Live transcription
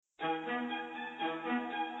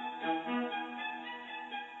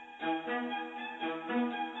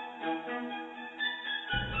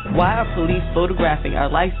Why are police photographing our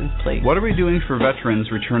license plates? What are we doing for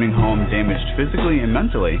veterans returning home damaged physically and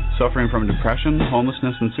mentally, suffering from depression,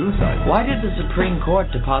 homelessness, and suicide? Why did the Supreme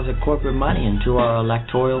Court deposit corporate money into our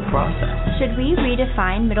electoral process? Should we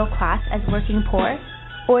redefine middle class as working poor?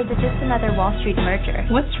 Or is it just another Wall Street merger?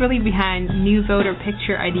 What's really behind new voter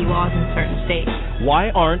picture ID laws in certain states?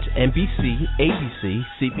 Why aren't NBC, ABC,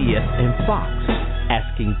 CBS, and Fox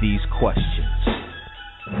asking these questions?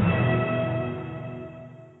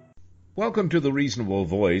 Welcome to the Reasonable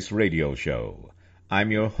Voice radio show.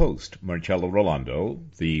 I'm your host, Marcello Rollando,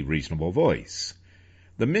 the Reasonable Voice.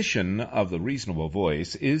 The mission of the Reasonable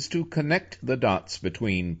Voice is to connect the dots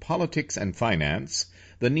between politics and finance,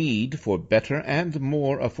 the need for better and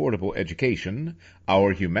more affordable education,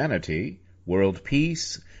 our humanity, world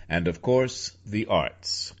peace, and, of course, the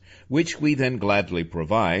arts, which we then gladly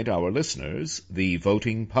provide our listeners, the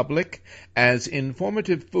voting public, as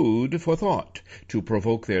informative food for thought to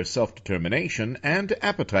provoke their self-determination and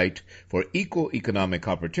appetite for equal economic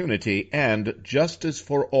opportunity and justice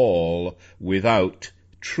for all without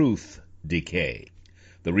truth decay.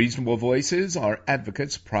 The Reasonable Voices are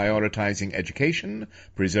advocates prioritizing education,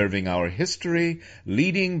 preserving our history,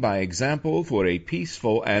 leading by example for a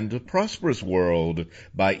peaceful and prosperous world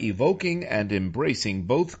by evoking and embracing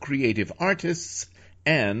both creative artists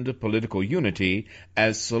and political unity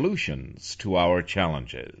as solutions to our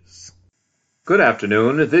challenges. Good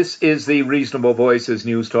afternoon. This is the Reasonable Voices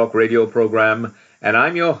News Talk radio program, and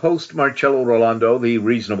I'm your host, Marcello Rollando, the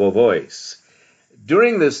Reasonable Voice.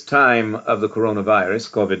 During this time of the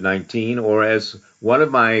coronavirus, COVID-19, or as one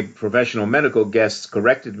of my professional medical guests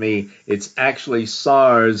corrected me, it's actually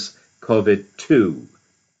SARS-CoV-2.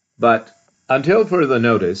 But until further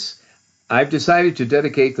notice, I've decided to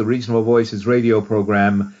dedicate the Reasonable Voices radio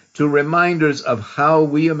program to reminders of how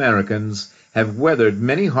we Americans have weathered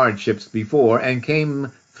many hardships before and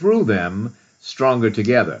came through them stronger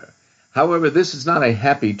together. However, this is not a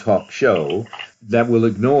happy talk show that will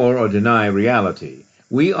ignore or deny reality.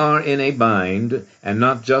 We are in a bind, and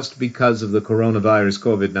not just because of the coronavirus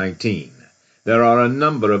COVID-19. There are a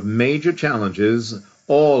number of major challenges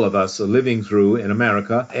all of us are living through in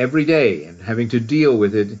America every day and having to deal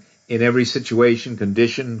with it in every situation,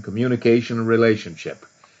 condition, communication, and relationship.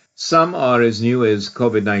 Some are as new as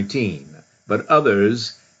COVID-19, but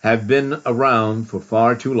others have been around for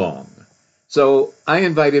far too long. So I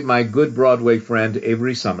invited my good Broadway friend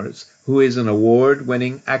Avery Sommers, who is an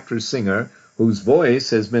award-winning actor-singer whose voice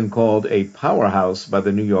has been called a powerhouse by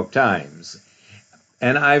the New York Times.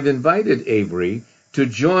 And I've invited Avery to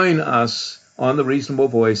join us on the Reasonable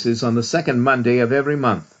Voices on the second Monday of every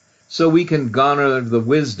month so we can garner the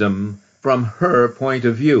wisdom from her point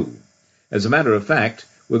of view. As a matter of fact,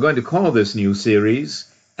 we're going to call this new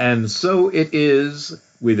series, And So It Is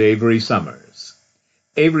with Avery Sommers.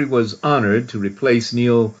 Avery was honored to replace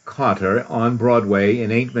Neil Carter on Broadway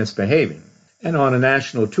in Ain't Misbehavin', and on a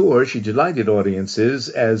national tour she delighted audiences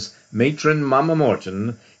as Matron Mama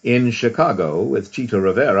Morton in Chicago with Chita,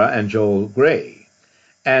 Rivera, and Joel Grey,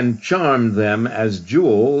 and charmed them as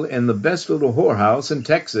Jewel in the best Little Whorehouse in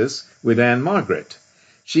Texas with Ann-Margret.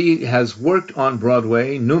 She has worked on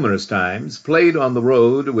Broadway numerous times, played on the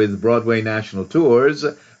road with Broadway national tours,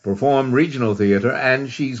 performed regional theater,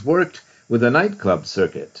 and she's worked with the nightclub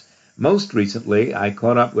circuit. Most recently, I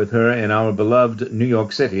caught up with her in our beloved New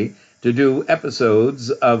York City to do episodes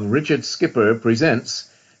of Richard Skipper Presents,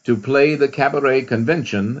 to play the Cabaret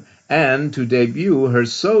Convention, and to debut her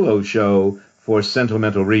solo show For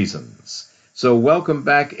Sentimental Reasons. So welcome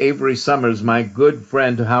back, Avery Sommers, my good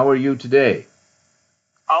friend. How are you today?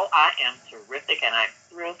 Oh, I am terrific, and I'm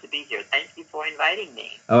thrilled to be here. Thank you for inviting me.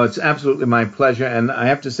 Oh, it's absolutely my pleasure. And I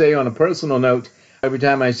have to say, on a personal note, every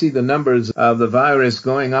time I see the numbers of the virus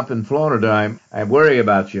going up in Florida, I worry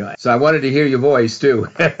about you. So I wanted to hear your voice, too.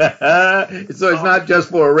 So it's not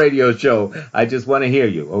just for a radio show. I just want to hear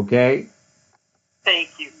you, okay?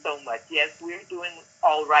 Thank you so much. Yes, we're doing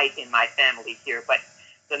all right in my family here, but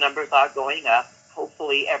the numbers are going up.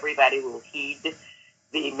 Hopefully everybody will heed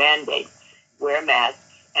the mandates, wear masks,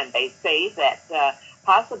 and they say that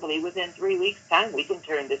possibly within 3 weeks' time we can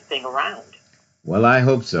turn this thing around. Well, I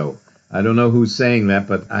hope so. I don't know who's saying that,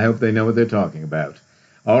 but I hope they know what they're talking about.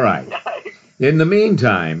 All right. In the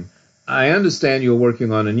meantime, I understand you're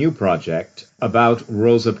working on a new project about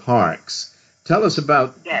Rosa Parks. Tell us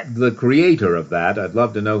about the creator of that. I'd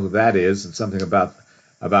love to know who that is and something about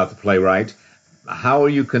the playwright. How are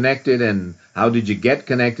you connected, and how did you get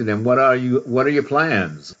connected, and what are your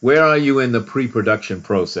plans? Where are you in the pre-production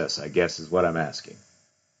process, I guess is what I'm asking.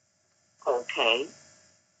 Okay.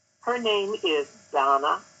 Her name is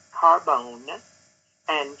Donna Carbone,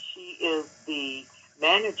 and she is the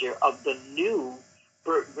manager of the new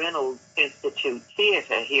Burt Reynolds Institute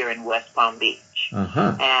Theater here in West Palm Beach.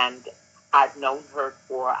 Uh-huh. And I've known her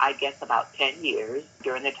for, I guess, about 10 years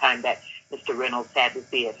during the time that Mr. Reynolds had the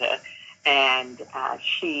theater. And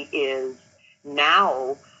she is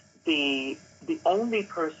now the only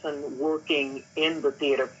person working in the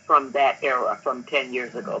theater from that era, from 10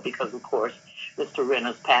 years ago, because, of course, Mr.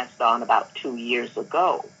 Reynolds passed on about 2 years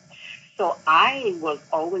ago. So I was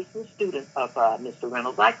always a student of Mr.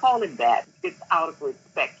 Reynolds. I call him that. It's out of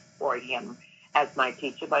respect for him as my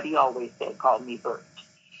teacher, but he always said, call me Bert.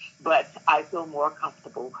 But I feel more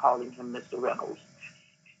comfortable calling him Mr. Reynolds.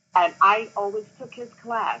 And I always took his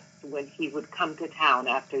class when he would come to town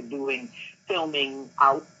after doing filming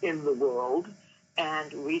out in the world.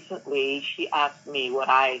 And recently she asked me would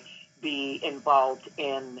I be involved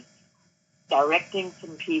in directing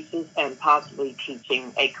some pieces and possibly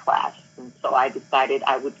teaching a class. And so I decided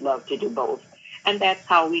I would love to do both. And that's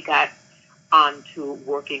how we got on to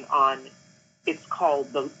working on, it's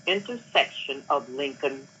called The Intersection of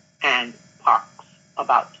Lincoln and Parks,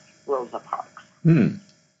 about Rosa Parks.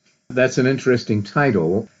 That's an interesting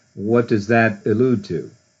title. What does that allude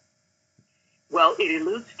to? Well, it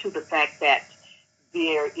alludes to the fact that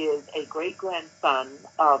there is a great-grandson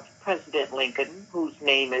of President Lincoln, whose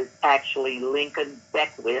name is actually Lincoln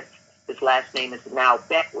Beckwith. His last name is now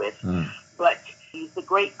Beckwith, but he's the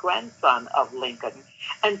great-grandson of Lincoln.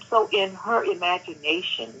 And so in her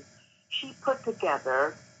imagination, she put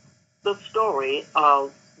together the story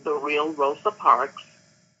of the real Rosa Parks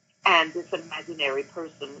and this imaginary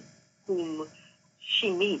person whom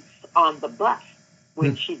she meets on the bus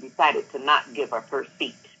when she decided to not give up her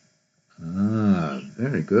seat. Ah,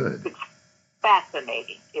 very good. It's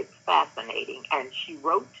fascinating. It's fascinating. And she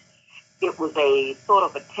wrote, it was a sort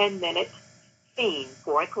of a 10-minute scene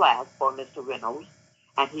for a class for Mr. Reynolds,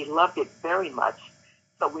 and he loved it very much.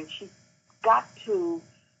 So when she got to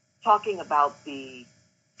talking about the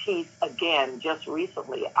piece again just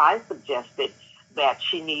recently, I suggested that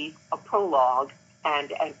she needs a prologue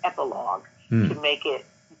and an epilogue to make it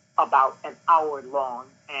about an hour long,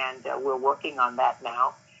 and we're working on that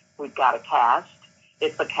now. We've got a cast.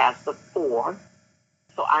 It's a cast of 4.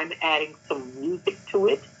 So I'm adding some music to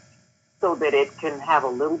it so that it can have a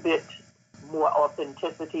little bit more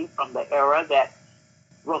authenticity from the era that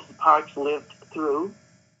Rosa Parks lived through.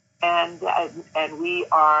 And we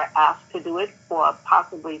are asked to do it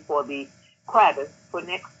possibly for the Kravitz for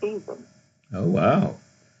next season. Oh, wow.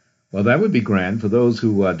 Well, that would be grand. For those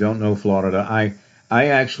who don't know Florida, I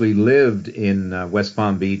actually lived in West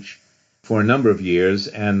Palm Beach for a number of years,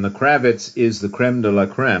 and the Kravitz is the creme de la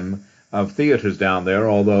creme of theaters down there,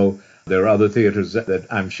 although there are other theaters that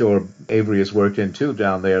I'm sure Avery has worked in too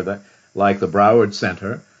down there, that, like the Broward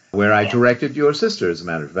Center, where I directed your sister, as a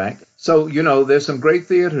matter of fact. So, there's some great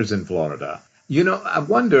theaters in Florida. I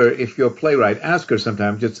wonder if your playwright, ask her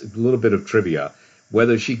sometime, just a little bit of trivia,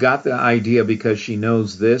 whether she got the idea because she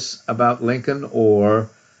knows this about Lincoln or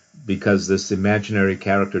because this imaginary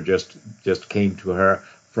character just came to her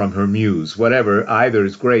from her muse. Whatever, either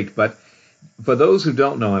is great. But for those who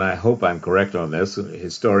don't know, and I hope I'm correct on this,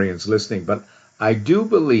 historians listening, but I do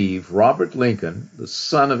believe Robert Lincoln, the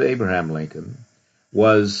son of Abraham Lincoln,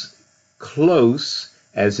 was close,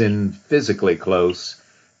 as in physically close,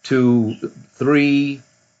 to 3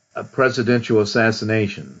 presidential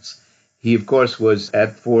assassinations. He, of course, was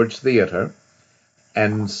at Ford's Theater,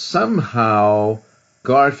 and somehow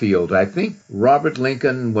Garfield, I think Robert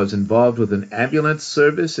Lincoln was involved with an ambulance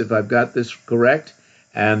service, if I've got this correct,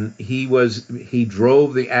 and he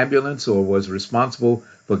drove the ambulance or was responsible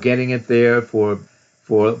for getting it there for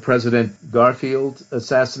President Garfield's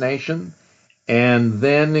assassination. And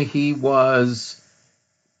then he was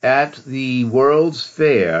at the World's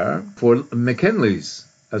Fair for McKinley's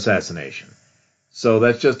assassination. So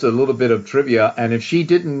that's just a little bit of trivia. And if she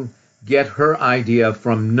didn't get her idea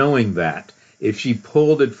from knowing that, if she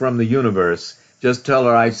pulled it from the universe, just tell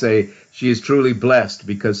her I say she is truly blessed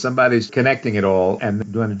because somebody's connecting it all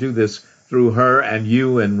and going to do this through her and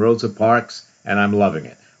you and Rosa Parks, and I'm loving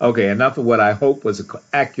it. Okay, enough of what I hope was an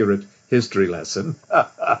accurate history lesson.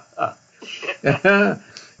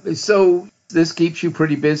 So this keeps you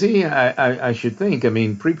pretty busy, I should think. I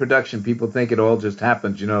mean, pre-production, people think it all just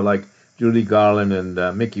happens, like Judy Garland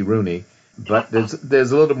and Mickey Rooney. But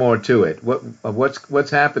there's a little more to it. What's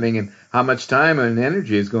happening and how much time and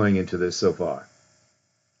energy is going into this so far?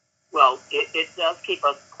 Well, it does keep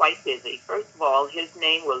us quite busy. First of all, his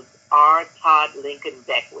name was R. Todd Lincoln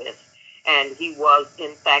Beckwith, and he was,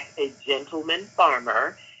 in fact, a gentleman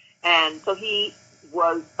farmer. And so he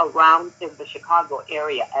was around in the Chicago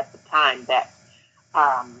area at the time that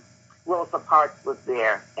Rosa Parks was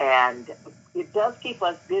there. And it does keep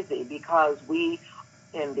us busy because we,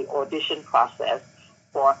 in the audition process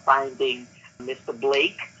for finding Mr.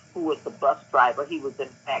 Blake, who was the bus driver. He was, in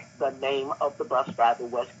fact, the name of the bus driver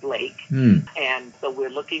was Blake. And so we're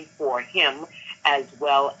looking for him as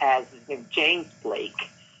well as James Blake.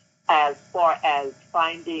 As far as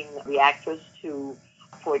finding the actress to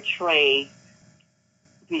portray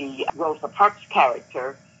the Rosa Parks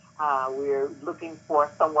character, we're looking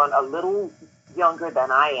for someone a little younger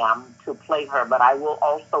than I am to play her, but I will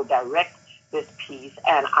also direct this piece,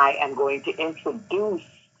 and I am going to introduce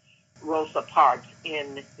Rosa Parks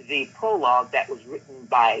in the prologue that was written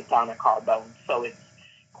by Donna Carbone. So it's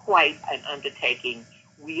quite an undertaking.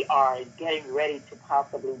 We are getting ready to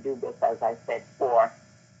possibly do this, as I said, for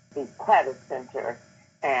the Clavis Center,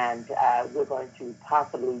 and we're going to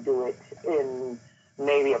possibly do it in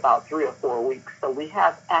maybe about 3 or 4 weeks. So we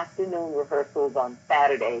have afternoon rehearsals on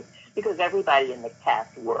Saturday because everybody in the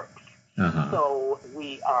cast works. So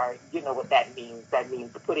we are, you know what that means. That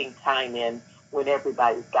means putting time in when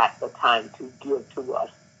everybody's got the time to give to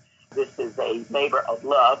us. This is a labor of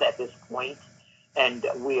love at this point, and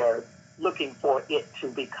we are looking for it to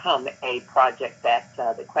become a project that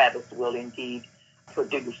the Kravis will indeed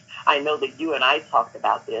produce. I know that you and I talked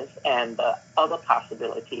about this, and the other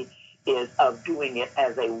possibility is of doing it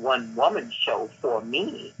as a one-woman show for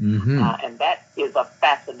me, and that is a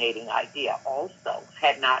fascinating idea also.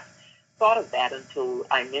 Had not thought of that until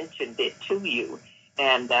I mentioned it to you,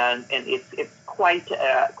 and it's quite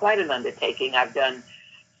an undertaking. I've done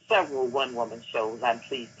several one-woman shows, I'm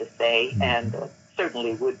pleased to say, and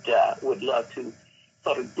certainly would love to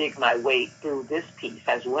sort of dig my way through this piece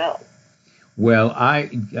as well. Well, I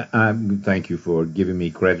thank you for giving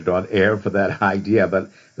me credit on air for that idea,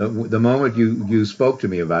 but the moment you spoke to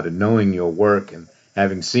me about it, knowing your work and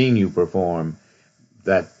having seen you perform,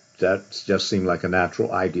 that just seemed like a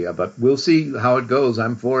natural idea. But we'll see how it goes.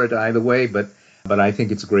 I'm for it either way, but I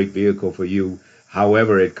think it's a great vehicle for you,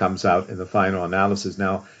 however it comes out in the final analysis.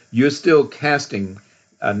 Now, you're still casting,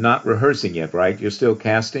 not rehearsing yet, right? You're still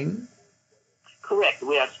casting? Correct.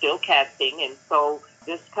 We are still casting, and so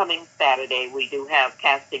this coming Saturday we do have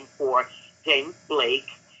casting for James Blake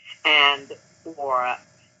and for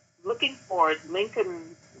looking for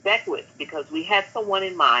Lincoln Beckwith, because we had someone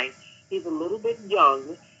in mind. He's a little bit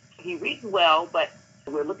young. He reads well, but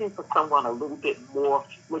we're looking for someone a little bit more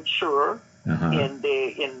mature in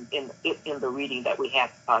the reading that we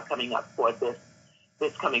have coming up for this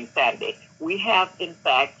coming Saturday. We have, in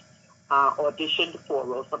fact, auditioned for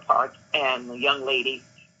Rosa Parks, and the young lady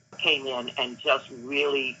came in and just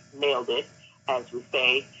really nailed it, as we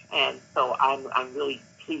say. And so I'm really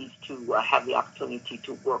pleased to have the opportunity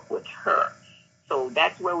to work with her. So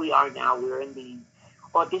that's where we are now. We're in the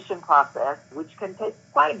audition process, which can take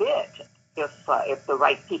quite a bit if the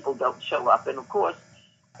right people don't show up. And of course,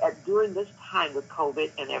 during this time with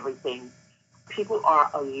COVID and everything, people are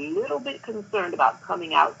a little bit concerned about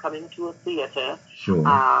coming to a theater,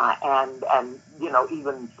 and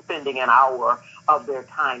even spending an hour of their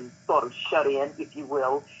time sort of shut in, if you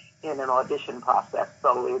will, in an audition process.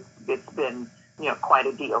 So it's been quite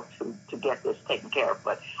a deal to get this taken care of.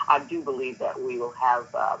 But I do believe that we will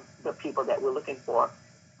have the people that we're looking for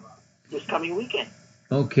this coming weekend.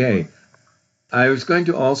 Okay. I was going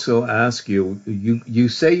to also ask you, you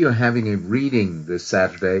say you're having a reading this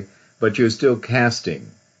Saturday, but you're still casting.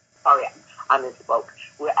 Oh, yeah. I misspoke.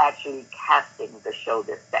 We're actually casting the show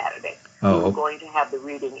this Saturday. We were going to have the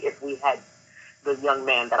reading if we had the young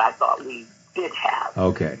man that I thought we did have.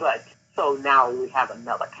 Okay. But so now we have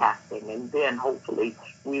another casting, and then hopefully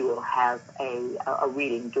we will have a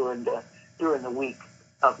reading during the week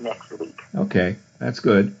of next week. Okay, that's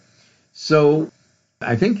good. So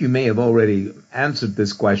I think you may have already answered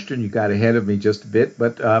this question. You got ahead of me just a bit,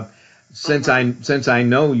 but since I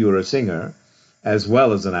know you're a singer as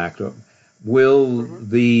well as an actor, will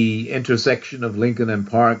the intersection of Lincoln and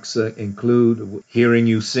Parks include hearing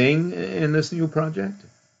you sing in this new project?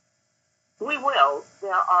 We will.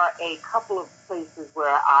 There are a couple of places where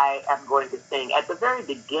I am going to sing. At the very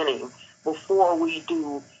beginning, before we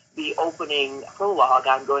do the opening prologue,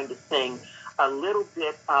 I'm going to sing a little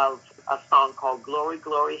bit of a song called Glory,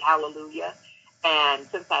 Glory, Hallelujah. And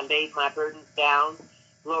since I laid my burdens down,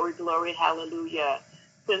 glory, glory, hallelujah.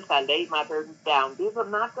 Since I laid my burdens down, these are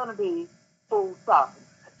not going to be full songs.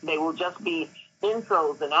 They will just be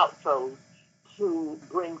intros and outros to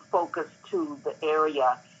bring focus to the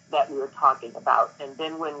area that we were talking about. And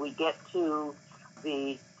then when we get to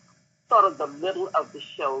the sort of the middle of the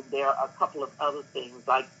show, there are a couple of other things.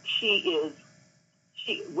 Like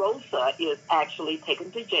Rosa is actually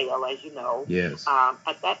taken to jail, as you know. Yes.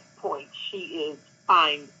 At that point, she is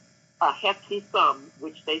fined a hefty sum,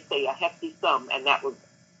 which they say a hefty sum, and that was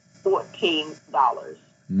 $14.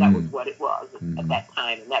 That was what it was at that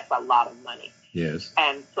time, and that's a lot of money. Yes.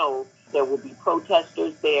 And so there will be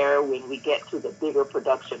protesters there when we get to the bigger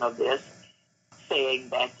production of this, saying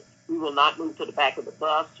that we will not move to the back of the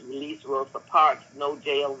bus, release Rosa Parks, no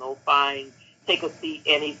jail, no fine, take a seat,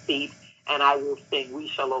 any seat, and I will sing We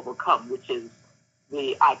Shall Overcome, which is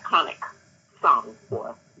the iconic song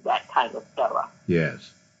for that kind of era.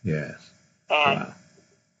 Yes, yes. And, wow.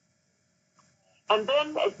 And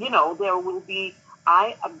then, you know, there will be,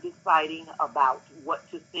 I am deciding about what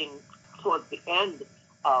to sing towards the end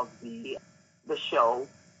of the show,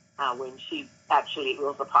 when she actually,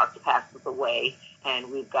 Rosa Parks passes away,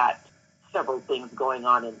 and we've got several things going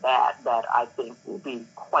on in that I think will be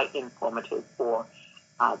quite informative for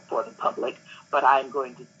the public. But I'm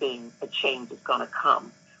going to sing A Change Is Gonna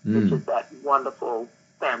Come, which is that wonderful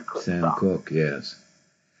Sam Cooke song. Sam Cooke, yes.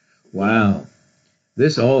 Wow.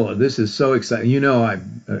 This is so exciting. You know,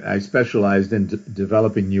 I specialized in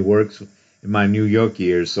developing new works in my New York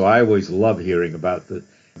years, so I always love hearing about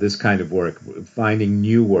this kind of work, finding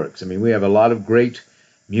new works. I mean, we have a lot of great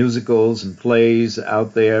musicals and plays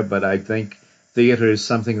out there, but I think theater is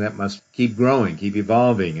something that must keep growing, keep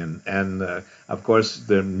evolving, and of course,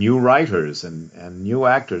 the new writers and new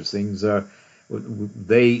actors. Things are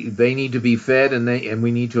they need to be fed, and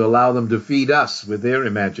we need to allow them to feed us with their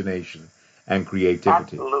imagination and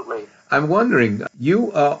creativity. Absolutely. I'm wondering,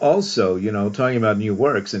 you are also, you know, talking about new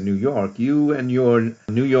works in New York, you and your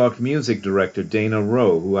New York music director, Dana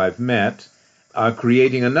Rowe, who I've met, are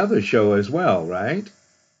creating another show as well, right?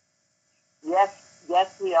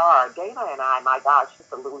 Yes, we are. Dana and I, my gosh,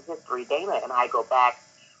 just a little history. Dana and I go back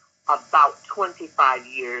about 25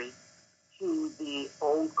 years to the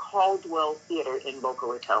old Caldwell Theater in Boca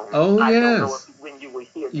Raton. Oh, I yes. don't know when you were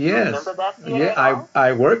here. Do you remember that theater? Yeah,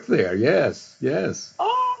 I worked there. Yes.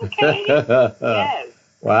 Oh, okay. Yes.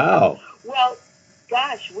 Wow. Well,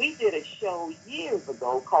 gosh, we did a show years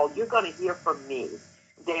ago called You're Gonna Hear From Me.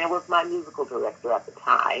 Dana was my musical director at the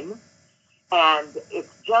time. And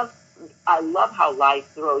it's just, I love how life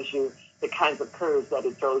throws you the kinds of curves that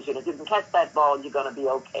it throws you. And if you can catch that ball, you're going to be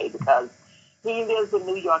okay, because he lives in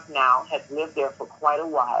New York now, has lived there for quite a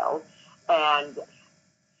while. And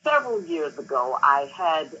several years ago, I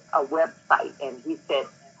had a website, and he said,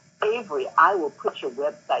 Avery, I will put your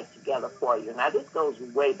website together for you. Now, this goes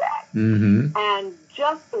way back. Mm-hmm. And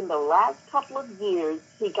just in the last couple of years,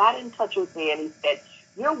 he got in touch with me, and he said,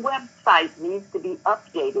 your website needs to be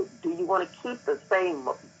updated. Do you want to keep the same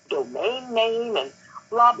domain name and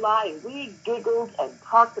blah, blah? And we giggled and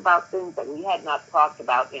talked about things that we had not talked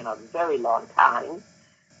about in a very long time.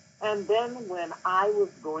 And then when I was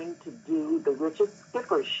going to do the Richard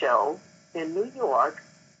Skipper show in New York,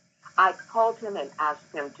 I called him and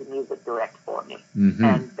asked him to music direct for me. Mm-hmm.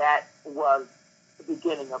 And that was the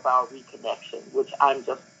beginning of our reconnection, which I'm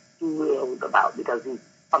just thrilled about, because he's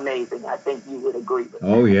amazing. I think you would agree with that.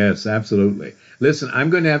 Oh, yes, absolutely. Listen, I'm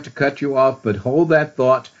going to have to cut you off, but hold that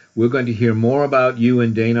thought. We're going to hear more about you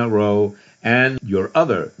and Dana Rowe and your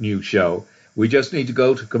other new show. We just need to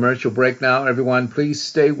go to commercial break now. Everyone, please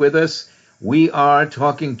stay with us. We are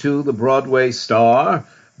talking to the Broadway star,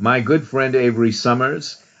 my good friend Avery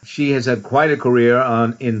Sommers. She has had quite a career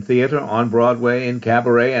in theater, on Broadway, in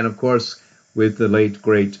cabaret, and, of course, with the late,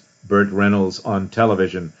 great Burt Reynolds on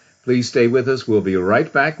television. Please stay with us. We'll be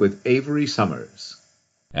right back with Avery Sommers.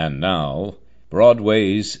 And now,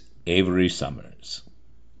 Broadway's Avery Sommers.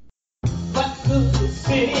 What good is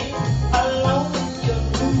sitting alone in your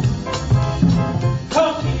room?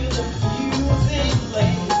 Come hear the music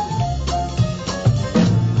play.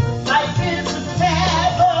 Life is a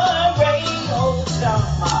cabaret, oh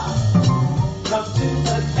summer. Come to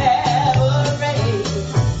the cabaret.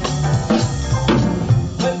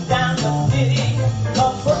 Put down the fitting, the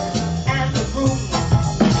hook, and the groove.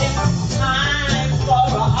 It's time for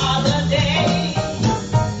a holiday.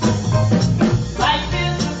 Life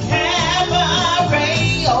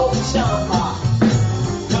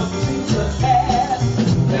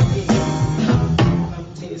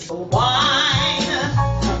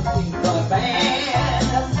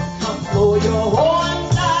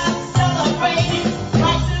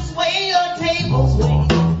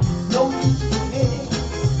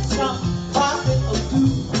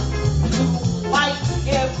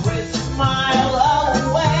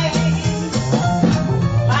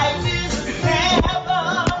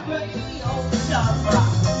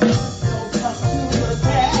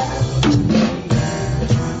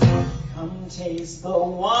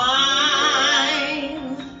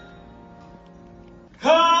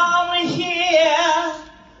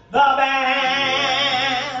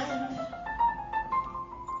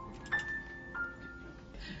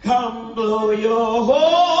blow your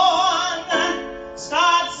horn,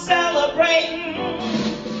 start celebrating.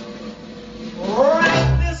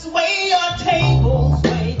 Right this way, your table's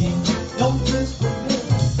waiting. Don't just forget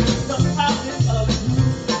the profit of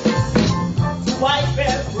you. Wipe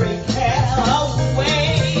every care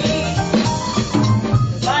away.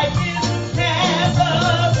 Life is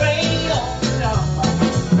cabaret,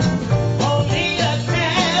 only a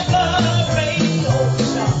cabaret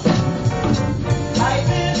ocean. Life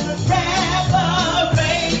is a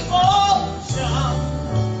cabaret ocean.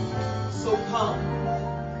 So come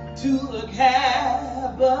to the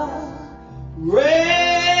cabaret.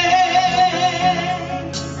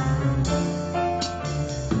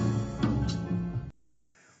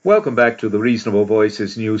 Welcome back to the Reasonable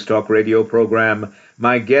Voices News Talk radio program.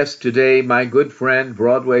 My guest today, my good friend,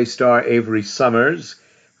 Broadway star Avery Sommers.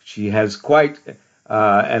 She has quite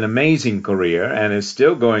an amazing career and is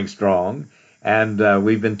still going strong. And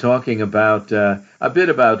we've been talking about a bit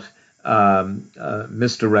about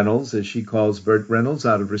Mr. Reynolds, as she calls Burt Reynolds,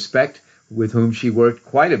 out of respect, with whom she worked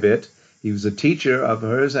quite a bit. He was a teacher of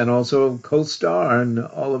hers and also co-star and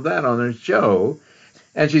all of that on her show.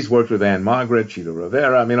 And she's worked with Ann-Margret, Chita,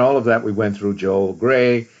 Rivera. I mean, all of that we went through, Joel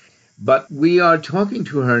Grey. But we are talking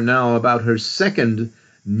to her now about her second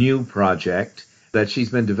new project that she's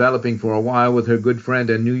been developing for a while with her good friend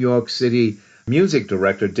and New York City music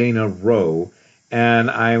director, Dana Rowe.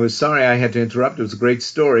 And I was sorry I had to interrupt. It was a great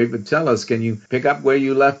story. But tell us, can you pick up where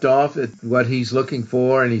you left off at what he's looking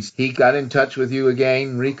for? And he got in touch with you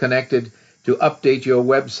again, reconnected to update your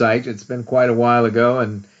website. It's been quite a while ago,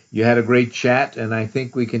 and you had a great chat, and I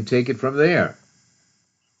think we can take it from there.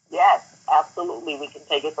 Yes, absolutely. We can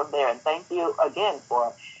take it from there. And thank you again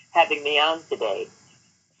for having me on today.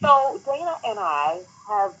 So Dana and I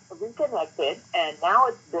have reconnected, and now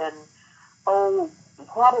it's been,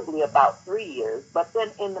 probably about 3 years. But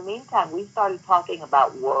then in the meantime, we started talking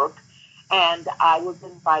about work, and I was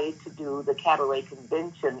invited to do the Cabaret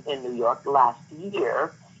Convention in New York last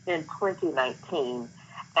year in 2019.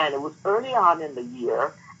 And it was early on in the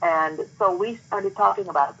year. And so we started talking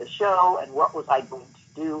about the show and what was I going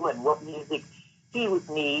to do and what music he would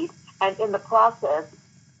need. And in the process,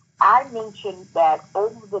 I mentioned that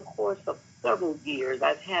over the course of several years,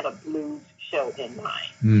 I've had a blues show in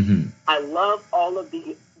mind. Mm-hmm. I love all of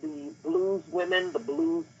the blues women, the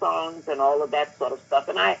blues songs, and all of that sort of stuff.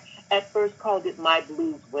 And I at first called it My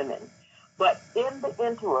Blues Women. But in the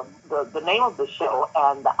interim, the name of the show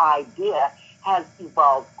and the idea has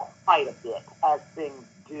evolved quite a bit as things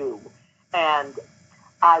do. And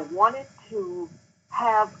I wanted to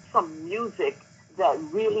have some music that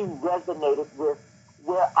really resonated with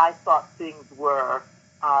where I thought things were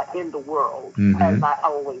in the world, as I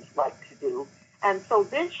always like to do. And so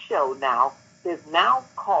this show now is now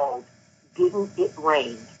called Didn't It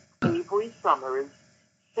Rain? Avery Sommers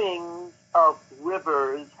sings of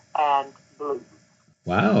rivers and blues.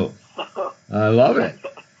 Wow. I love it.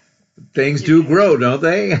 Things do grow, don't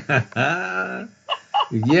they?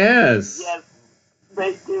 Yes. Yes,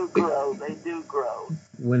 they do grow. They do grow.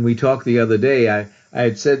 When we talked the other day, I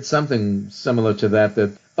had said something similar to that,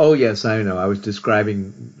 oh, yes, I know. I was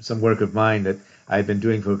describing some work of mine that I'd been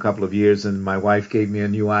doing for a couple of years, and my wife gave me a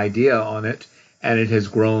new idea on it, and it has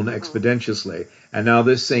grown exponentially. And now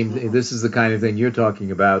this is the kind of thing you're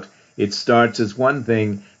talking about. It starts as one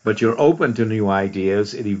thing, but you're open to new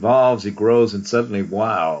ideas. It evolves, it grows, and suddenly,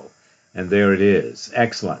 wow. And there it is.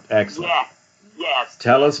 Excellent, excellent. Yes.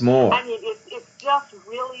 Tell us more. I mean, it's just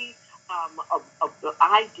really, the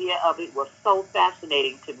idea of it was so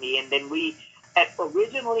fascinating to me. And then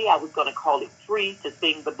originally I was going to call it Free to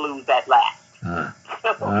Sing the Blues at Last. I'm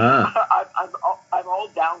all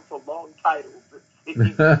down for long titles.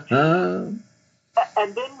 And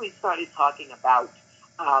then we started talking about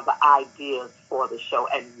the ideas for the show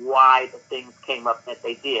and why the things came up that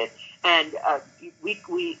they did. And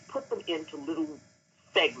we put them into little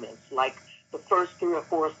segments, like the first 3 or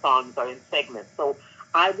 4 songs are in segments. So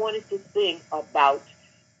I wanted to sing about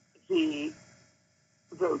the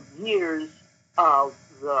years of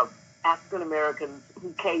the African Americans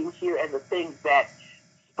who came here and the things that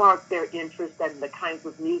sparked their interest and the kinds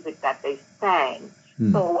of music that they sang.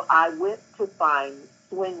 So I went to find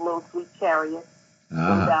Swing Low Sweet Chariot,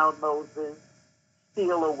 Go Down Moses,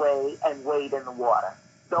 Steal Away, and Wade in the Water.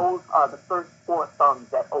 Those are the first 4 songs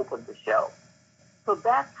that opened the show. So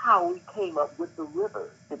that's how we came up with the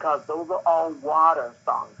rivers, because those are all water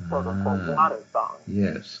songs, quote-unquote water songs.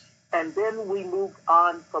 Yes. And then we moved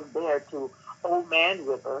on from there to Old Man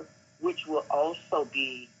River, which will also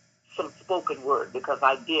be some spoken word, because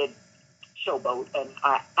I did Showboat, and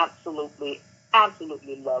I absolutely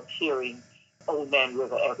loved hearing Old Man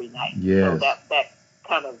River every night. Yes. So that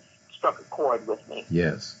kind of struck a chord with me.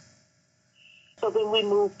 Yes. So then we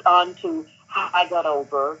moved on to How I Got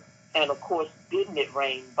Over, and of course, Didn't It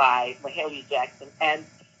Rain by Mahalia Jackson. And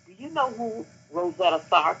do you know who Rosetta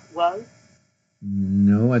Tharpe was?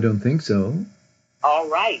 No, I don't think so. All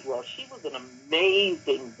right. Well, she was an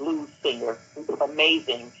amazing blues singer.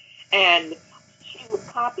 Amazing. And she was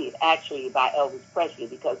copied, actually, by Elvis Presley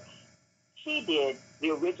because she did the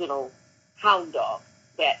original Hound Dog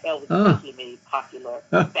that Elvis Presley made popular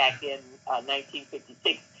back in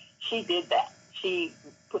 1956. She did that. She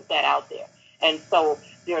put that out there. And so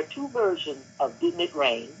there are two versions of Didn't It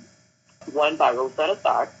Rain, one by Rosetta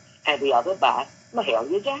Tharpe and the other by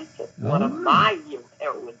Mahalia Jackson, one of my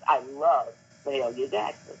heroines. I love Mahalia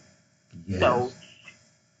Jackson. Yes. So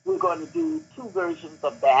we're going to do two versions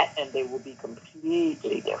of that, and they will be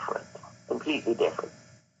completely different. Completely different.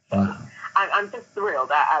 Wow. I'm just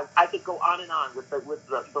thrilled. I could go on and on with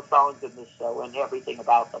the songs in this show and everything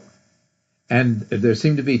about them. And there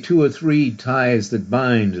seem to be two or three ties that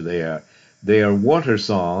bind there. They are water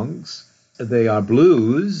songs, they are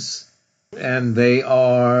blues, and they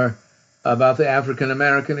are about the African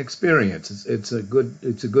American experience. It's a good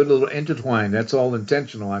little intertwine. That's all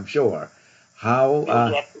intentional, I'm sure. How?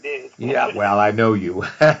 Yes, it is. Yeah. Well, I know you.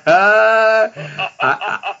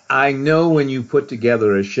 I know when you put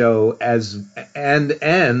together a show and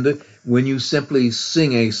when you simply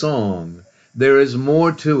sing a song, there is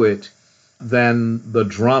more to it than the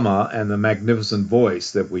drama and the magnificent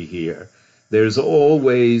voice that we hear. There's a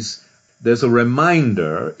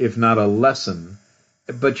reminder, if not a lesson,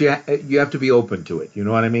 but you have to be open to it. You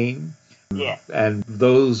know what I mean? Yeah. And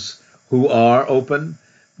those who are open,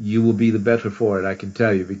 you will be the better for it, I can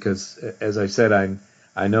tell you, because as I said,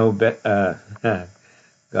 I know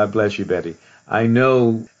God bless you, Betty. I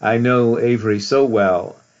know Avery so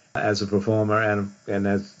well as a performer, and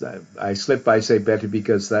as I slip by say Betty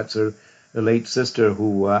because that's her late sister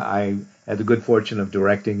who I had the good fortune of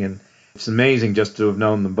directing, and it's amazing just to have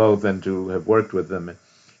known them both and to have worked with them.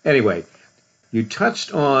 Anyway, you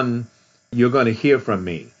touched on You're Going to Hear From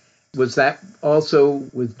Me. Was that also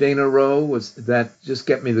with Dana Rowe? Was that, just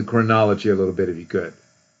get me the chronology a little bit if you could.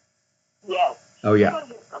 Yes. Oh, yeah. You're Going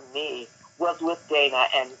to Hear From Me was with Dana,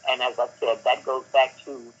 and as I said, that goes back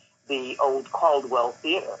to the old Caldwell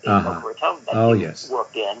Theater in Boca Raton that he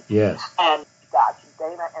worked in. Yes. And gosh,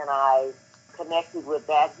 Dana and I connected with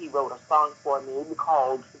that. He wrote a song for me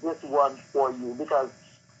called This One For You because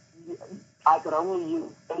I could only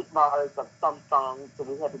use 8 bars of some songs, so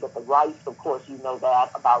we had to get the rights, of course, you know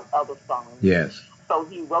that, about other songs. Yes. So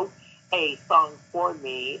he wrote a song for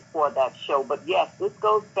me for that show. But yes, this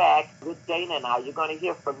goes back with Dana and I. You're Going to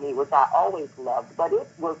Hear From Me, which I always loved, but it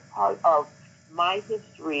was part of my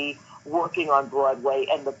history working on Broadway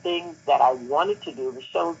and the things that I wanted to do, the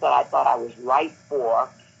shows that I thought I was right for,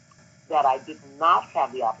 that I did not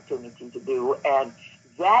have the opportunity to do. And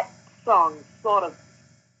that song sort of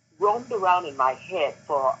roamed around in my head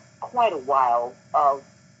for quite a while of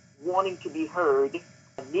wanting to be heard,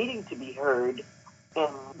 needing to be heard in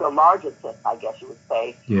the larger sense, I guess you would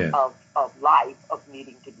say, of life, of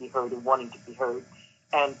needing to be heard and wanting to be heard.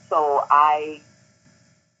 And so I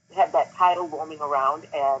had that title roaming around,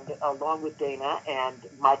 and along with Dana and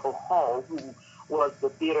Michael Hall, who was the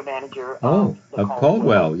theater manager of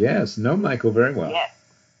Caldwell. Yes, know Michael very well. Yes.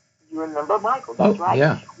 You remember Michael, that's right.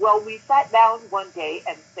 Yeah. Well, we sat down one day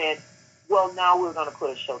and said, well, now we're going to put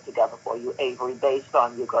a show together for you, Avery, based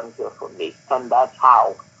on You're Going to Hear From Me. And that's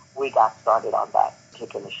how we got started on that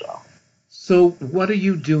particular show. So what are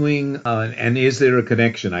you doing, and is there a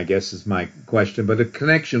connection, I guess is my question, but a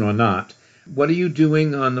connection or not, what are you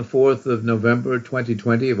doing on the 4th of November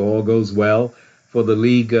 2020, if all goes well, for the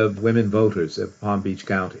League of Women Voters of Palm Beach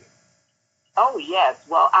County? Oh, yes.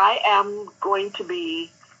 Well, I am going to be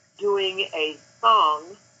doing a song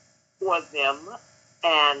for them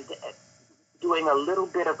and doing a little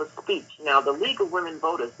bit of a speech. Now, the League of Women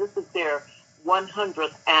Voters, this is their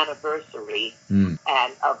 100th anniversary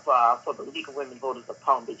and for the League of Women Voters of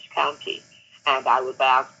Palm Beach County. And I was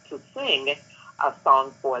asked to sing a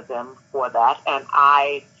song for them for that. And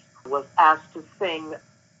I was asked to sing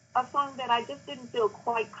a song that I just didn't feel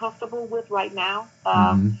quite comfortable with right now,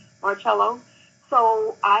 Marcello.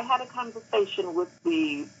 So I had a conversation with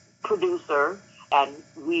the producer, and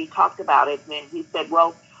we talked about it, and he said,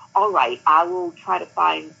 well, all right, I will try to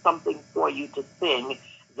find something for you to sing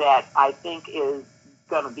that I think is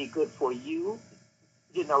going to be good for you,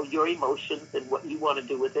 you know, your emotions and what you want to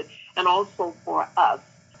do with it, and also for us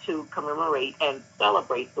to commemorate and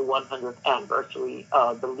celebrate the 100th anniversary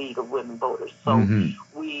of the League of Women Voters. So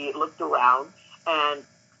we looked around, and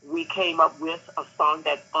we came up with a song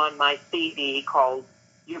that's on my CD called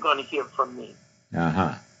You're Gonna Hear From Me.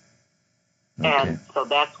 Uh-huh. Okay. And so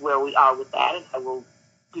that's where we are with that, and I will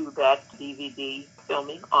do that DVD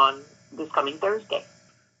filming on this coming Thursday.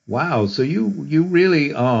 Wow, so you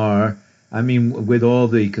really are, I mean, with all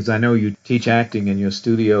because I know you teach acting and your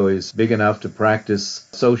studio is big enough to practice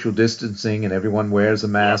social distancing and everyone wears a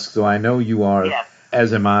mask, yes. So I know you are, yes.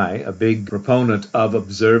 As am I, a big proponent of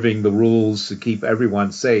observing the rules to keep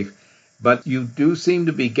everyone safe. But you do seem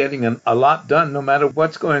to be getting a lot done no matter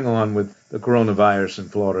what's going on with the coronavirus in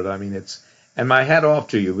Florida. I mean, and my hat off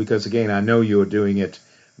to you because, again, I know you're doing it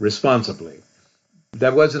responsibly.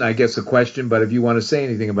 That wasn't, I guess, a question, but if you want to say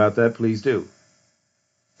anything about that, please do.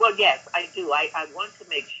 Well, yes, I do. I want to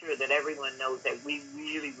make sure that everyone knows that we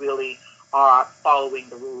really, really are following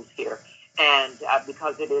the rules here. And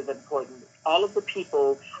because it is important, all of the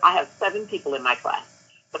people, I have 7 people in my class.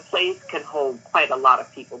 The place can hold quite a lot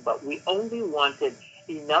of people, but we only wanted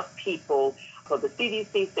enough people. So the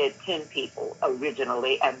CDC said 10 people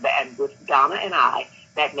originally, and with Donna and I,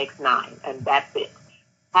 that makes 9, and that's it.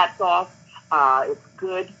 Hats off. It's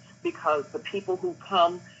good because the people who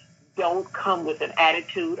come don't come with an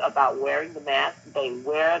attitude about wearing the mask. They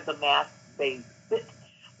wear the mask. They sit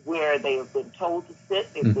where they have been told to sit.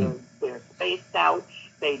 If they're spaced out,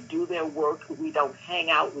 they do their work. We don't hang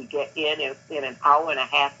out. We get in an hour and a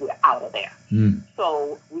half. We're out of there.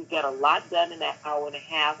 So we get a lot done in that hour and a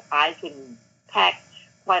half. I can pack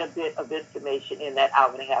quite a bit of information in that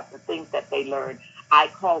hour and a half, the things that they learn. I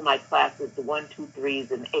call my classes the 1, 2,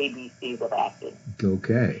 3s and ABCs of acting.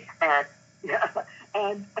 Okay.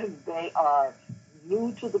 And they are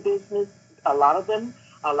new to the business. A lot of them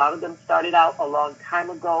started out a long time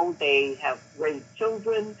ago. They have raised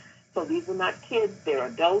children. So these are not kids. They're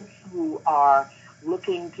adults who are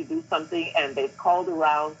looking to do something, and they've called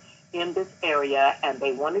around in this area, and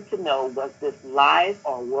they wanted to know, was this live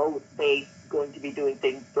or were they going to be doing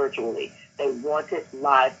things virtually? They wanted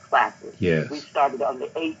live classes. Yes. We started on the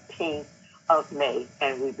 18th of May,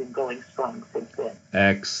 and we've been going strong since then.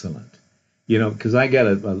 Excellent. You know, because I get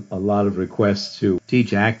a lot of requests to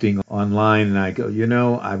teach acting online, and I go,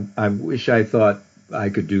 I wish I thought I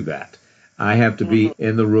could do that. I have to be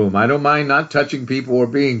in the room. I don't mind not touching people or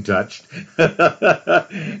being touched.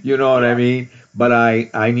 You know what I mean? But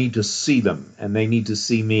I need to see them, and they need to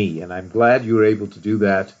see me. And I'm glad you were able to do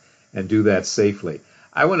that and do that safely.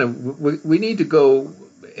 We need to go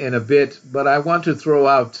in a bit, but I want to throw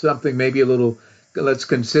out something maybe a little, let's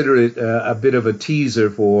consider it a bit of a teaser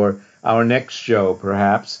for our next show,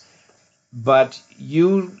 perhaps. But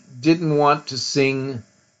you didn't want to sing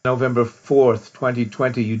November 4th,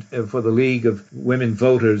 2020, for the League of Women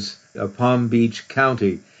Voters of Palm Beach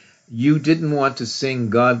County. You didn't want to sing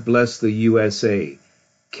God Bless the USA.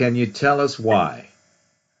 Can you tell us why?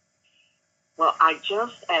 Well, I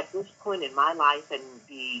just, at this point in my life and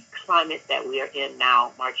the climate that we are in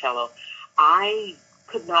now, Marcello, I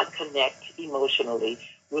could not connect emotionally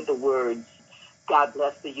with the words, God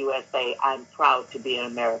bless the USA, I'm proud to be an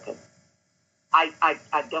American. I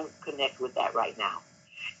don't connect with that right now.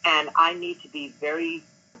 And I need to be very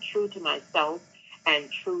true to myself and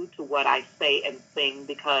true to what I say and sing,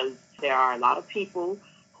 because there are a lot of people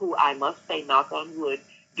who, I must say, knock on wood,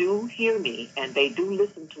 do hear me, and they do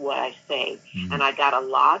listen to what I say. And I got a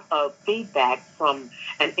lot of feedback from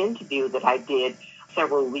an interview that I did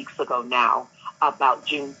several weeks ago now about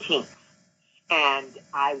Juneteenth. And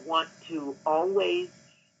I want to always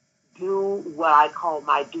do what I call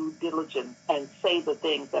my due diligence and say the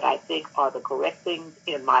things that I think are the correct things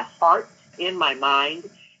in my heart, in my mind,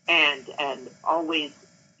 and always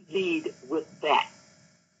lead with that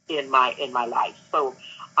in my life. So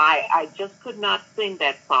I just could not sing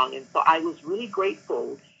that song, and so I was really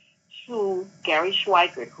grateful to Gary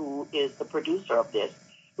Schweikert, who is the producer of this,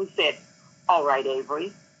 who said, all right,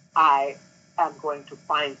 Avery, I am going to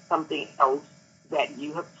find something else that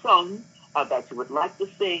you have sung or that you would like to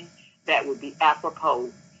sing that would be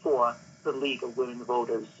apropos for the League of Women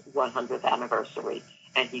Voters 100th anniversary.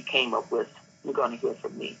 And he came up with, You're Going to Hear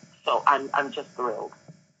From Me. So I'm just thrilled.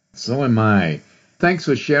 So am I. Thanks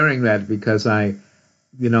for sharing that, because I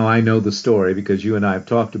know the story because you and I have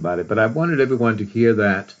talked about it, but I wanted everyone to hear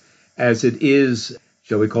that as it is,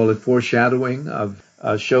 shall we call it foreshadowing of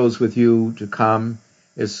shows with you to come.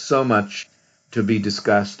 Is so much to be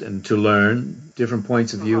discussed and to learn, different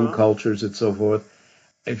points of view, cultures, and so forth.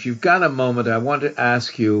 If you've got a moment, I want to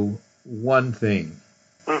ask you one thing.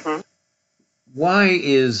 Why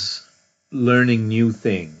is learning new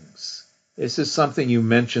things? This is something you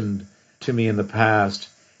mentioned to me in the past,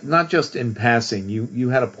 not just in passing. You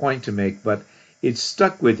had a point to make, but it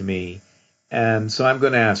stuck with me. And so I'm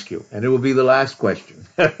going to ask you, and it will be the last question.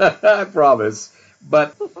 I promise.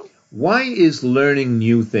 But why is learning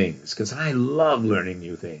new things? Because I love learning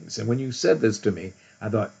new things. And when you said this to me, I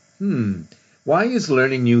thought, why is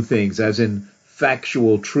learning new things, as in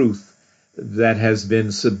factual truth that has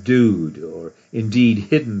been subdued or indeed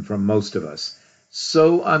hidden from most of us,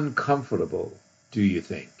 so uncomfortable, do you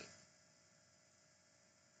think?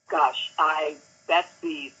 Gosh, that's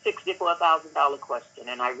the $64,000 question,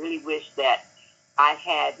 and I really wish that I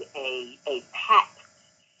had a packed,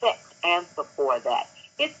 set answer for that.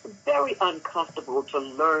 It's very uncomfortable to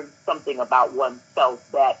learn something about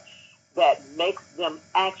oneself that makes them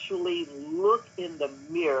actually look in the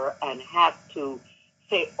mirror and have to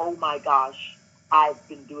say, oh my gosh, I've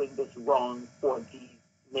been doing this wrong for these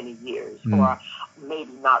many years. Or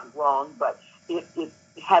maybe not wrong, but it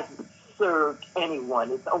hasn't served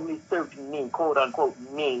anyone. It's only served me, quote unquote,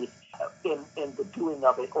 me, in the doing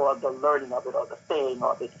of it or the learning of it or the saying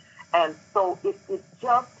of it. And so it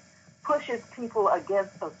just pushes people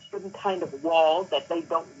against a certain kind of wall that they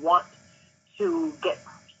don't want to get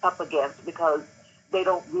up against, because they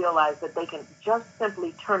don't realize that they can just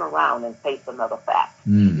simply turn around and face another fact.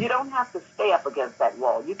 You don't have to stay up against that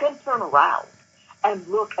wall. You can turn around and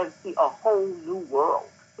look and see a whole new world.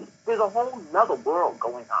 There's a whole nother world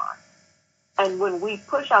going on. And when we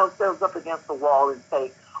push ourselves up against the wall and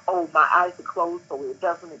say, oh, my eyes are closed, so it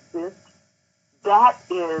doesn't exist, that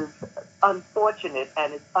is unfortunate,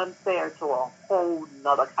 and it's unfair to a whole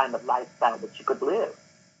nother kind of lifestyle that you could live.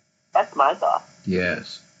 That's my thought.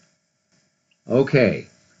 Yes. Okay.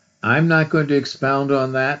 I'm not going to expound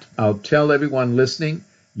on that. I'll tell everyone listening,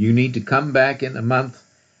 you need to come back in a month.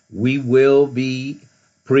 We will be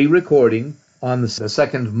pre-recording on the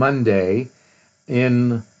second Monday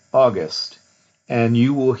in August, and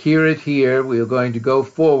you will hear it here. We are going to go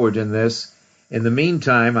forward in this. In the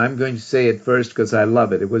meantime, I'm going to say it first because I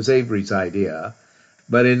love it. It was Avery's idea.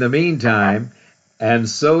 But in the meantime, and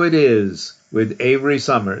so it is with Avery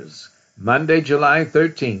Sommers, Monday, July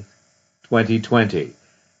 13th, 2020.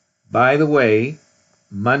 By the way,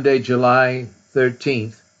 Monday, July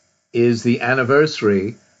 13th is the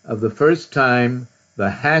anniversary of the first time the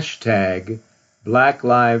hashtag Black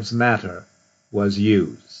Lives Matter was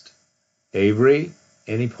used. Avery,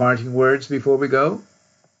 any parting words before we go?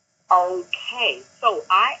 Okay, so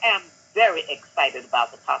I am very excited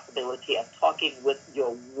about the possibility of talking with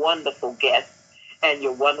your wonderful guests and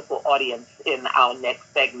your wonderful audience in our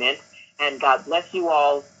next segment. And God bless you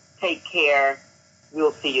all. Take care.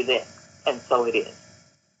 We'll see you then. And so it is.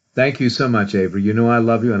 Thank you so much, Avery. You know I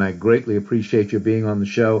love you, and I greatly appreciate you being on the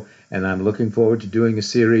show, and I'm looking forward to doing a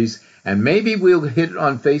series. And maybe we'll hit it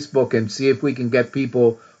on Facebook and see if we can get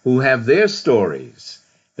people who have their stories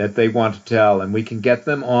that they want to tell, and we can get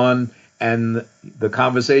them on, and the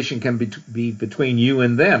conversation can be between you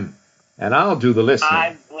and them, and I'll do the listening.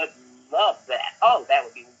 I would love that. Oh, that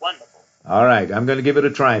would be wonderful. All right, I'm going to give it a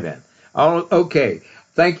try then. Okay,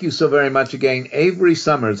 thank you so very much again. Avery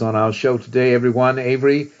Sommers on our show today, everyone.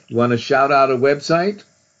 Avery, you want to shout out a website?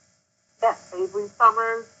 Yes,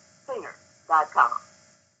 AverySommersSinger.com.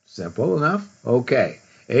 Simple enough? Okay.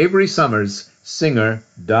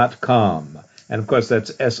 AverySommersSinger.com. And, of course,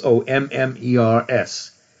 that's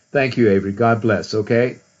SOMMERS. Thank you, Avery. God bless,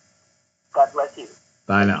 okay? God bless you.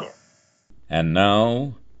 Bye now. And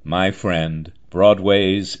now, my friend,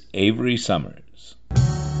 Broadway's Avery Sommers.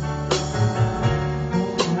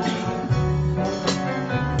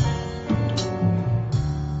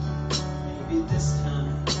 Maybe this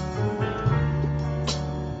time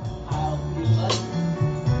I'll be lucky.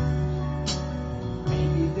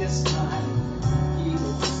 Maybe this time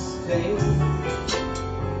he'll stay.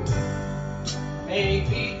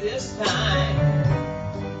 Maybe this time,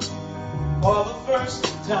 for the first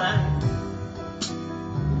time,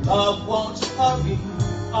 love won't hurry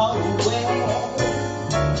away.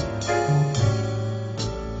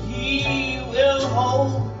 He will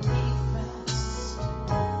hold me fast.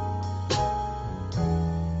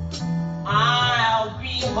 I'll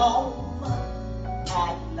be home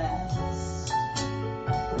at last.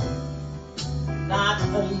 Not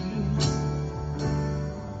alone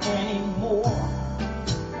anymore.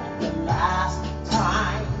 The last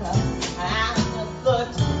time and the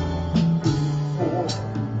time before.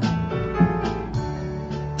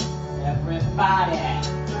 Everybody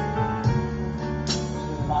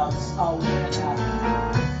loves a winner,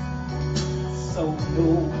 so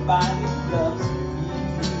nobody loves me.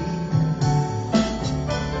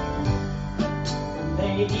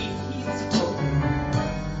 Lady peaceful,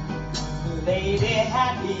 lady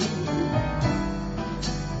happy,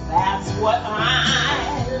 that's what I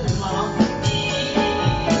long to be.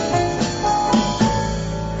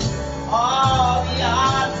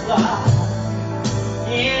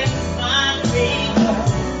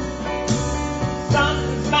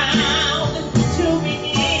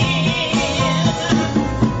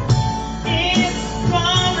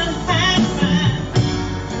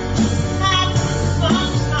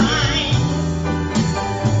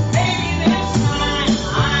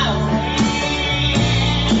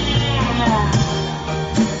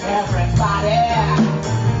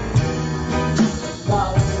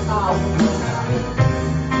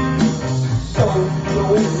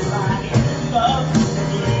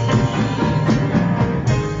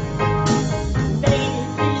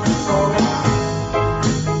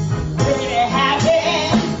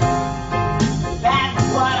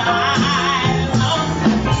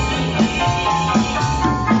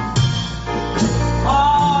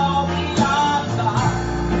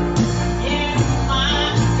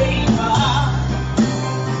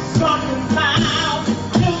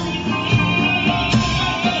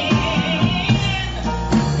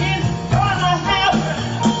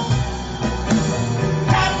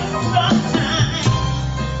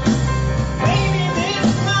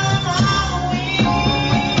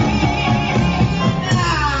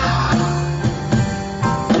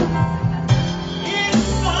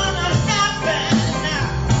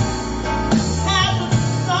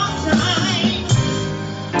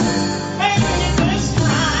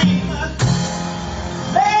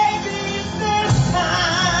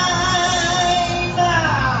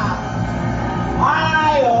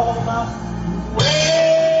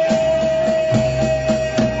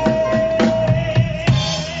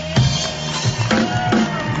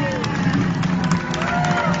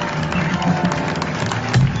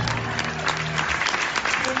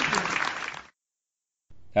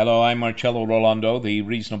 Hello, I'm Marcello Rollando, the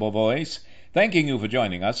Reasonable Voice, thanking you for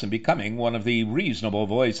joining us and becoming one of the reasonable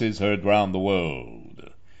voices heard round the world.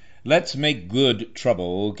 Let's make good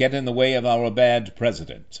trouble get in the way of our bad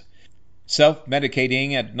president.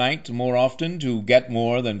 Self-medicating at night more often to get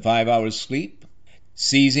more than 5 hours sleep,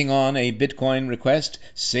 seizing on a Bitcoin request,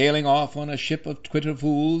 sailing off on a ship of Twitter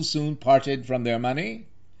fools soon parted from their money,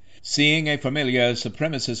 seeing a familiar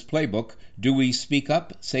supremacist playbook, do we speak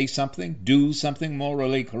up, say something, do something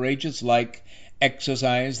morally courageous like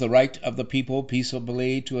exercise the right of the people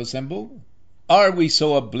peaceably to assemble? Are we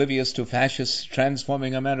so oblivious to fascists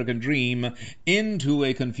transforming American dream into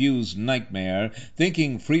a confused nightmare,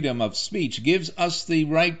 thinking freedom of speech gives us the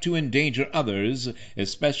right to endanger others,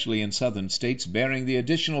 especially in southern states bearing the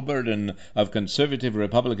additional burden of conservative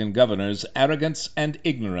Republican governors' arrogance and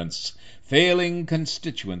ignorance, failing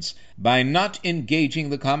constituents by not engaging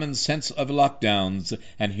the common sense of lockdowns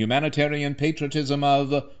and humanitarian patriotism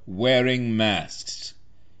of wearing masks?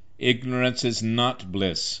 Ignorance is not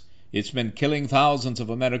bliss. It's been killing thousands of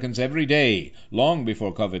Americans every day, long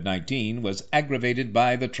before COVID-19 was aggravated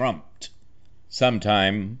by the Trump.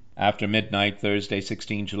 Sometime after midnight, Thursday,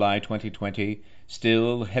 16 July 2020,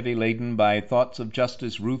 still heavy-laden by thoughts of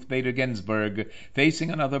Justice Ruth Bader Ginsburg facing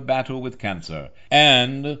another battle with cancer,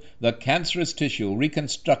 and the cancerous tissue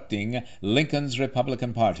reconstructing Lincoln's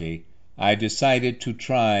Republican Party, I decided to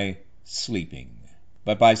try sleeping.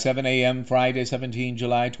 But by 7 a.m. Friday, 17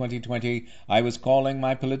 July 2020, I was calling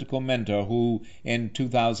my political mentor, who in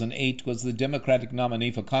 2008 was the Democratic nominee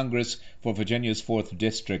for Congress for Virginia's 4th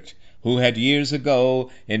District, who had years ago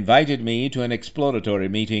invited me to an exploratory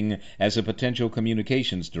meeting as a potential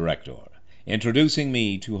communications director. Introducing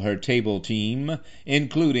me to her table team,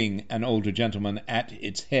 including an older gentleman at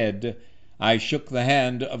its head, I shook the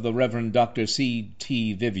hand of the Reverend Dr.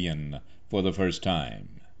 C.T. Vivian for the first time.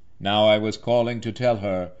 Now I was calling to tell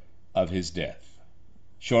her of his death.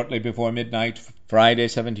 Shortly before midnight, Friday,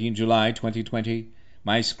 17 July 2020,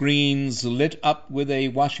 my screens lit up with a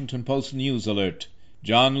Washington Post news alert.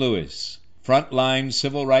 John Lewis, frontline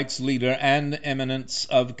civil rights leader and eminence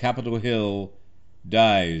of Capitol Hill,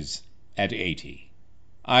 dies at 80.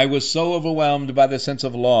 I was so overwhelmed by the sense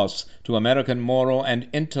of loss to American moral and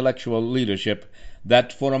intellectual leadership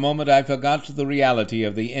that for a moment I forgot the reality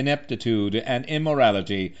of the ineptitude and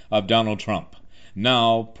immorality of Donald Trump,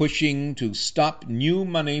 now pushing to stop new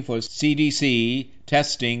money for CDC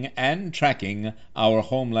testing and tracking our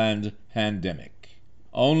homeland pandemic.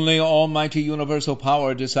 Only almighty universal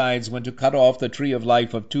power decides when to cut off the tree of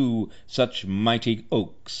life of two such mighty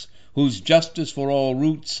oaks, whose justice for all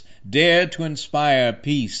roots dared to inspire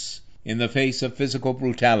peace in the face of physical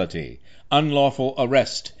brutality, unlawful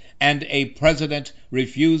arrest, and a president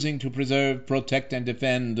refusing to preserve, protect, and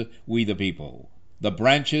defend we the people. The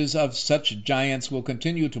branches of such giants will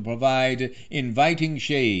continue to provide inviting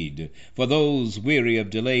shade for those weary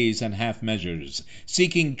of delays and half-measures,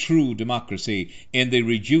 seeking true democracy in the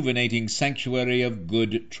rejuvenating sanctuary of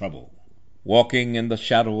good trouble. Walking in the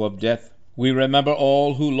shadow of death, we remember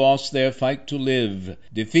all who lost their fight to live,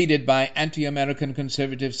 defeated by anti-American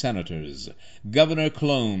conservative senators, governor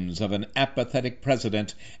clones of an apathetic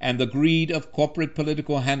president, and the greed of corporate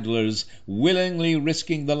political handlers willingly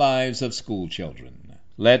risking the lives of school children.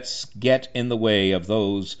 Let's get in the way of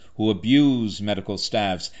those who abuse medical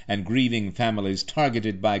staffs and grieving families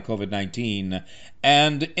targeted by COVID-19,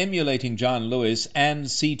 and emulating John Lewis and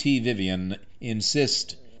C.T. Vivian,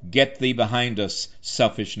 insist, get thee behind us,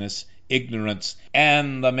 selfishness, ignorance,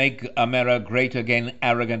 and the Make America Great Again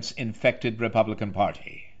arrogance-infected Republican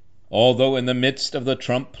Party. Although in the midst of the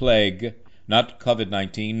Trump plague, not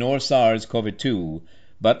COVID-19 nor SARS-CoV-2,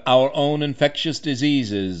 but our own infectious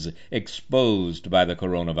diseases exposed by the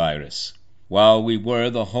coronavirus, while we were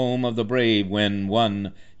the home of the brave when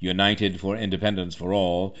 1. United for independence for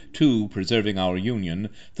all, 2. Preserving our union,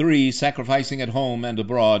 3. Sacrificing at home and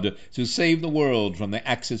abroad to save the world from the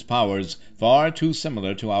Axis powers far too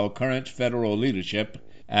similar to our current federal leadership,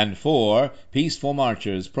 and 4. Peaceful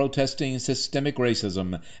marchers protesting systemic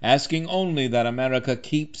racism, asking only that America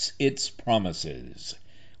keeps its promises.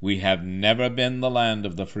 We have never been the land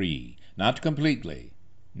of the free, not completely,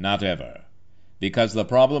 not ever. Because the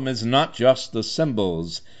problem is not just the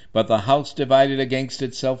symbols, but the house divided against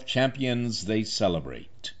itself champions they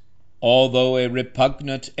celebrate. Although a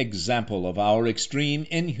repugnant example of our extreme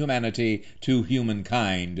inhumanity to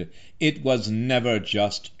humankind, it was never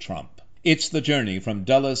just Trump. It's the journey from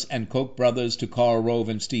Dulles and Koch brothers to Karl Rove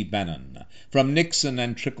and Steve Bannon, from Nixon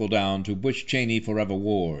and trickle-down to Bush-Cheney forever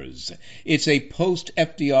wars. It's a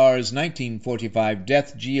post-FDR's 1945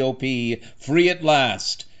 death GOP, free at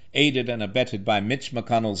last, aided and abetted by Mitch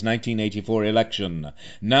McConnell's 1984 election,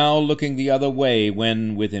 now looking the other way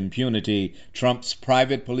when, with impunity, Trump's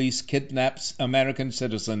private police kidnaps American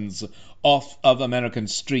citizens off of American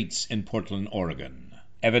streets in Portland, Oregon.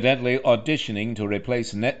 Evidently auditioning to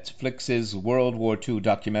replace Netflix's World War II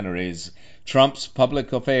documentaries, Trump's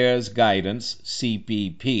Public Affairs Guidance,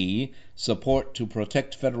 CPP, Support to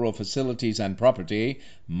Protect Federal Facilities and Property,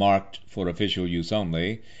 marked for official use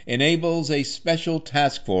only, enables a special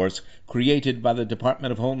task force created by the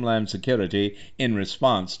Department of Homeland Security in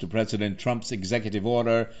response to President Trump's executive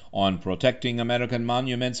order on protecting American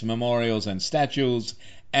monuments, memorials, and statues,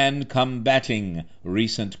 and combating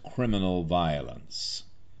recent criminal violence.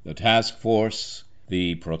 The task force,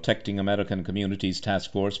 the Protecting American Communities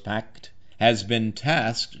Task Force, PACT, has been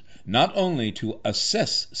tasked not only to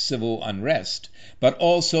assess civil unrest, but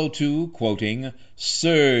also to, quoting,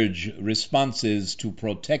 surge responses to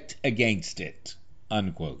protect against it,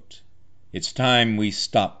 unquote. It's time we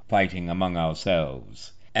stop fighting among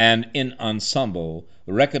ourselves and, in ensemble,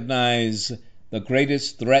 recognize the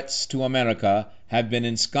greatest threats to America have been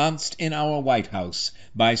ensconced in our White House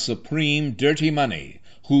by supreme dirty money,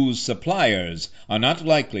 whose suppliers are not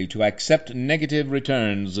likely to accept negative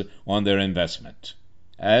returns on their investment.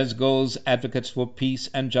 As goes advocates for peace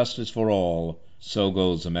and justice for all, so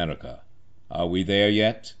goes America. Are we there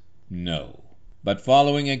yet? No. But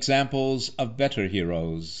following examples of better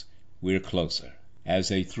heroes, we're closer,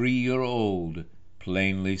 as a 3-year-old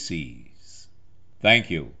plainly sees.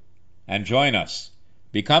 Thank you, and join us.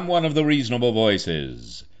 Become one of the reasonable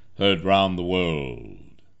voices heard round the world.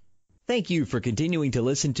 Thank you for continuing to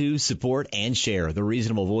listen to, support, and share the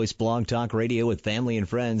Reasonable Voice Blog Talk Radio with family and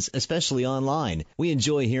friends, especially online. We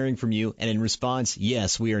enjoy hearing from you, and in response,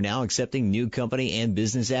 yes, we are now accepting new company and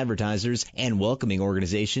business advertisers and welcoming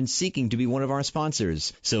organizations seeking to be one of our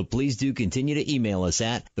sponsors. So please do continue to email us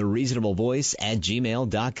at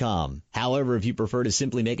thereasonablevoice@gmail.com. However, if you prefer to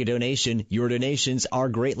simply make a donation, your donations are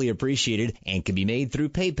greatly appreciated and can be made through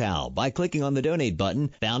PayPal by clicking on the donate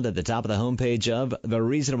button found at the top of the homepage of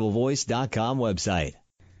thereasonablevoice.com website.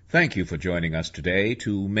 Thank you for joining us today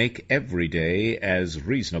to make every day as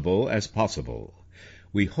reasonable as possible.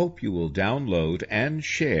 We hope you will download and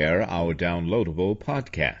share our downloadable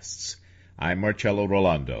podcasts. I'm Marcello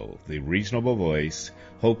Rollando, the Reasonable Voice,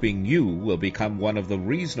 hoping you will become one of the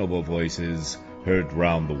reasonable voices heard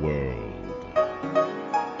round the world.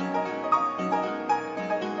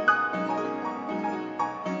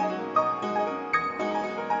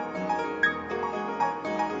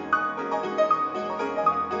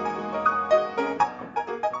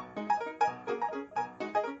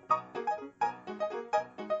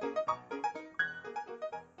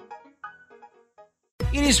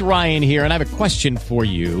 It is Ryan here, and I have a question for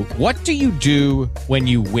you. What do you do when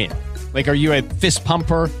you win? Like, are you a fist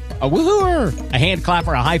pumper, a woohooer, a hand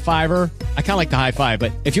clapper, a high fiver? I kind of like the high five,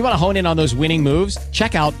 but if you want to hone in on those winning moves,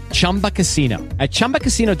 check out Chumba Casino. At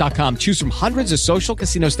ChumbaCasino.com, choose from hundreds of social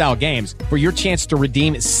casino-style games for your chance to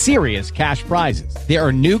redeem serious cash prizes. There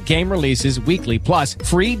are new game releases weekly, plus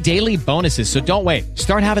free daily bonuses, so don't wait.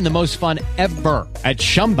 Start having the most fun ever at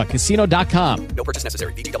ChumbaCasino.com. No purchase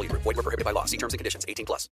necessary. VGW Group. Void where prohibited by law. See terms and conditions. 18+.